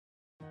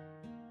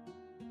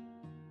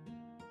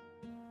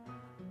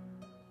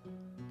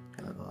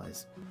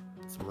guys,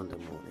 it's Monday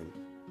morning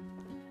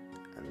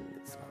and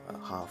it's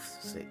about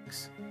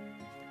 6:30.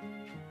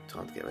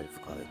 Time to get ready for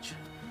college.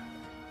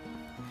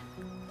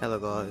 Hello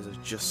guys,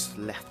 I've just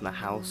left my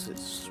house.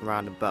 It's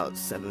around about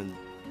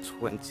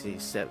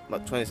 7:27,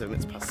 about 27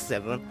 minutes past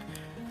 7,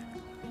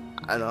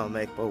 and I'll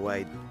make my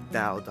way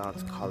down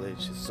to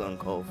college at Sutton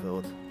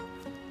Coldfield.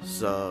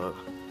 So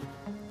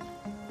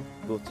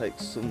we'll take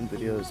some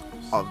videos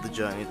of the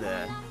journey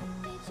there.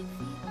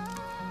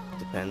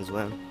 Depends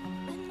when.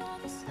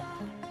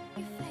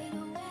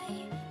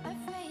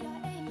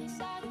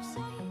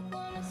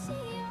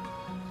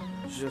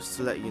 Just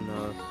to let you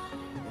know,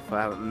 if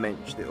I haven't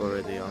mentioned it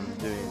already, I'm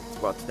doing,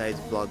 well, today's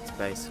vlog's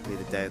basically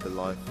the day of the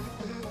life,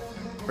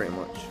 pretty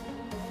much.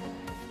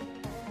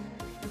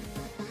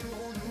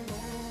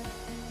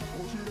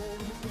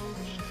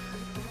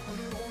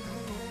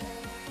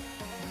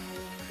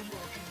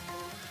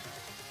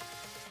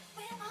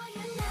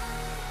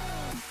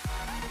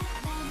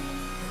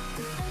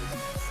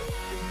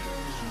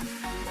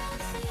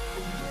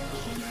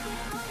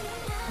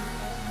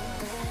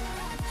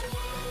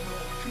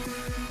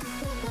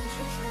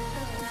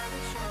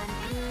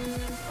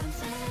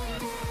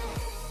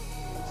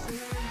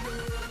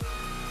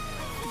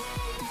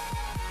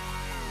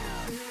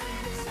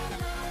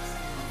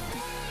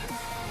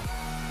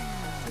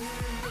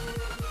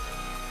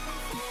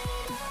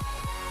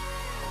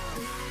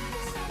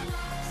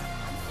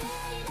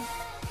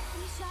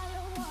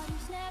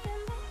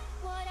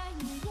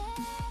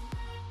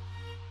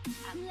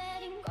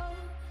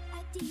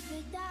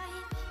 Deeper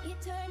dive,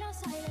 eternal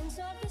silence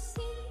of the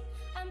sea.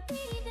 I'm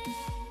breathing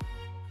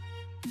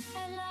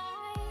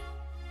alive.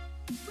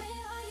 Where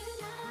are you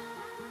now?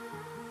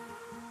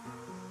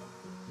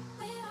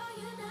 Where are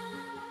you now?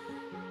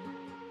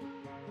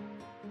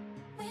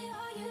 Where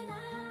are you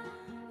now?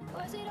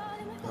 Was it all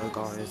in my Hello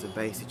guys, I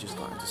basically just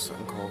got into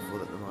Sutton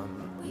Coldfield at the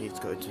moment. We need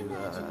to go to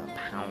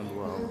Pound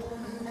World.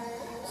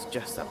 It's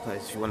just that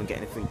place. If you want to get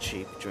anything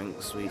cheap,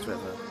 drinks, sweets,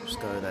 whatever, just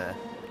go there.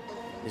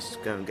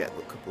 Just go and get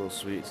a couple of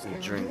sweets and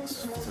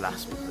drinks to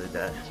last me for the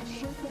day.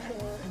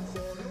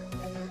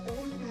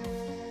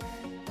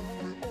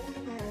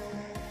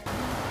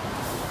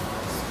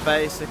 So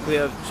basically,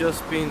 I've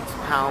just been to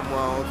Pound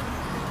World.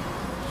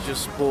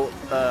 Just bought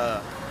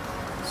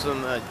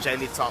some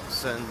jelly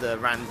tops and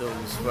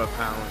randoms for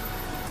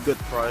 £1. Good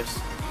price.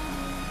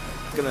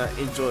 Gonna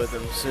enjoy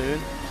them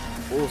soon.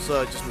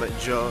 Also, I just met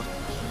Joe.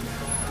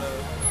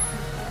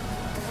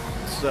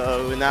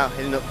 So we're now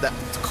heading up to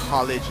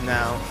college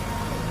now.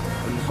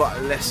 We've got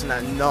a lesson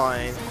at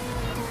 9,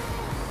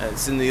 and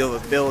it's in the other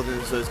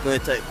building, so it's going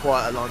to take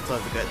quite a long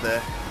time to get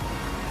there.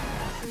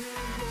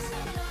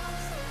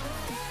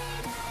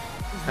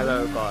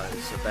 Hello guys,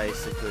 so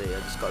basically I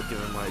just got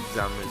given my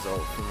exam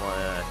result for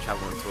my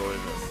travel and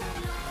tourism,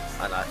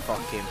 and I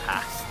fucking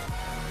passed.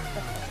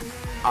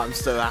 I'm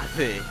so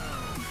happy.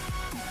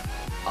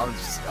 I'm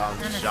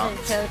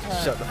shocked.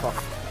 Shut the fuck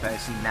up.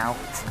 Basically now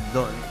it's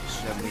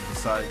lunch and we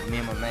decided, me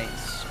and my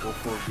mates, all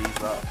 4 of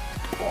these up.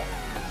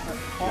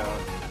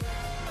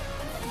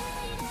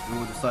 We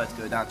all decided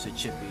to go down to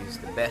Chippies,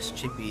 the best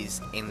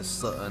Chippies in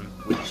Sutton,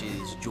 which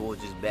is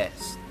George's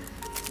best.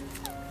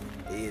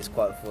 It is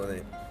quite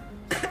funny.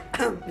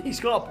 He's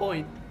got a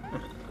point.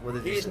 What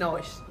did He's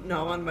nice.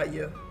 No, I met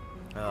you.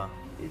 Oh.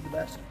 He's the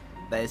best.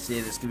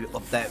 Basically, there's going to be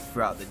an update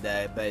throughout the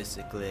day.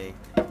 Basically,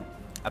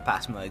 I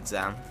passed my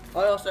exam.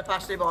 I also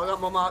passed it, but I got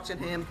more marks than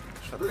him.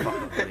 Shut the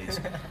fuck up, please.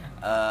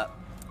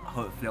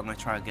 Hopefully, I'm going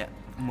to try and get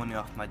money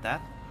off my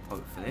dad.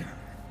 Hopefully.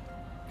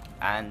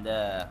 And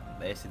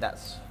basically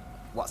that's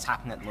what's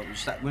happening at the moment.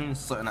 We're in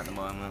Sutton at the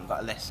moment. We've got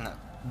a lesson at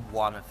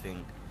 1, I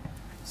think.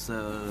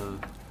 So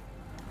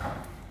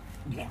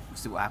yeah, we'll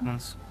see what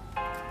happens.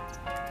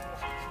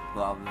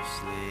 But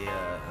obviously,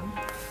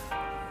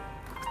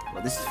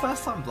 well, this is the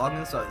first time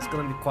vlogging, so it's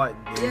gonna be quite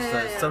new.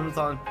 Yeah.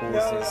 Sometimes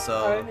pauses.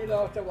 So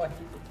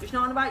It's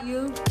not about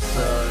you.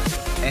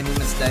 Any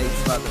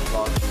mistakes about the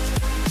vlog,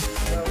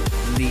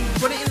 leave.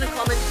 Put it in the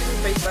comments, give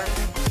me feedback.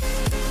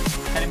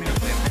 Enemy of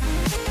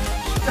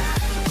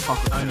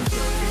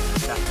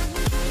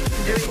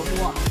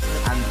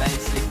And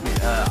basically,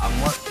 I'm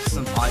working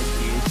some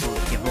ideas for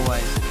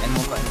giveaways.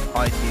 Anyone got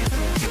any ideas for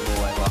a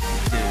giveaway what I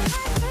can do?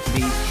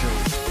 Please feel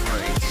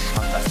free to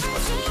contact me on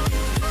social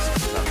media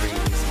because I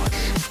really need some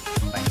ideas.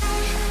 Thank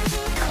you.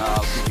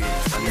 I'll give you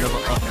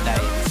another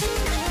update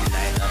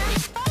later.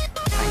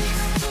 Thank you.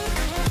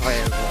 Hi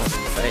everyone,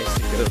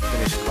 basically I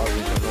finished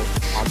college and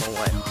I'm on my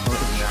way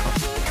home now.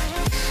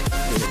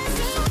 It's been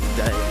a sunny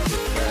day.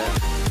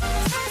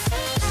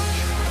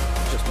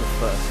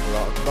 First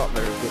vlog, not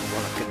very good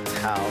one, I can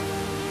tell.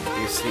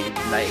 You see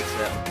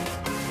later,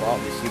 well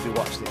obviously you'll be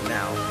watching it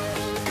now,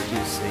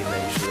 you see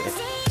eventually.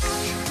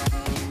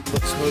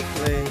 But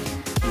hopefully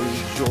you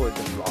enjoyed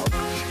the vlog,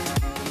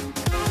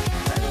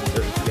 and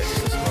don't forget to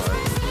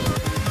subscribe.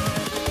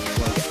 If you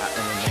want to get at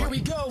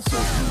any more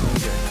social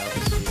media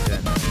accounts, you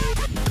can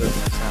go to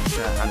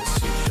Snapchat,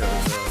 Annecy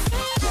shows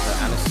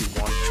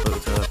Annecy1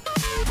 Choto,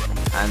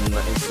 and on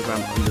the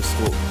Instagram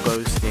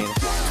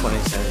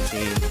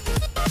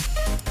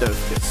 _ghosting2017. Don't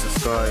forget to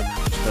subscribe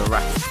to the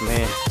wrap from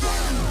here.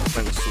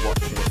 Thanks for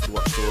watching if you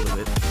watched all of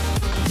it.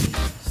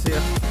 See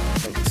ya.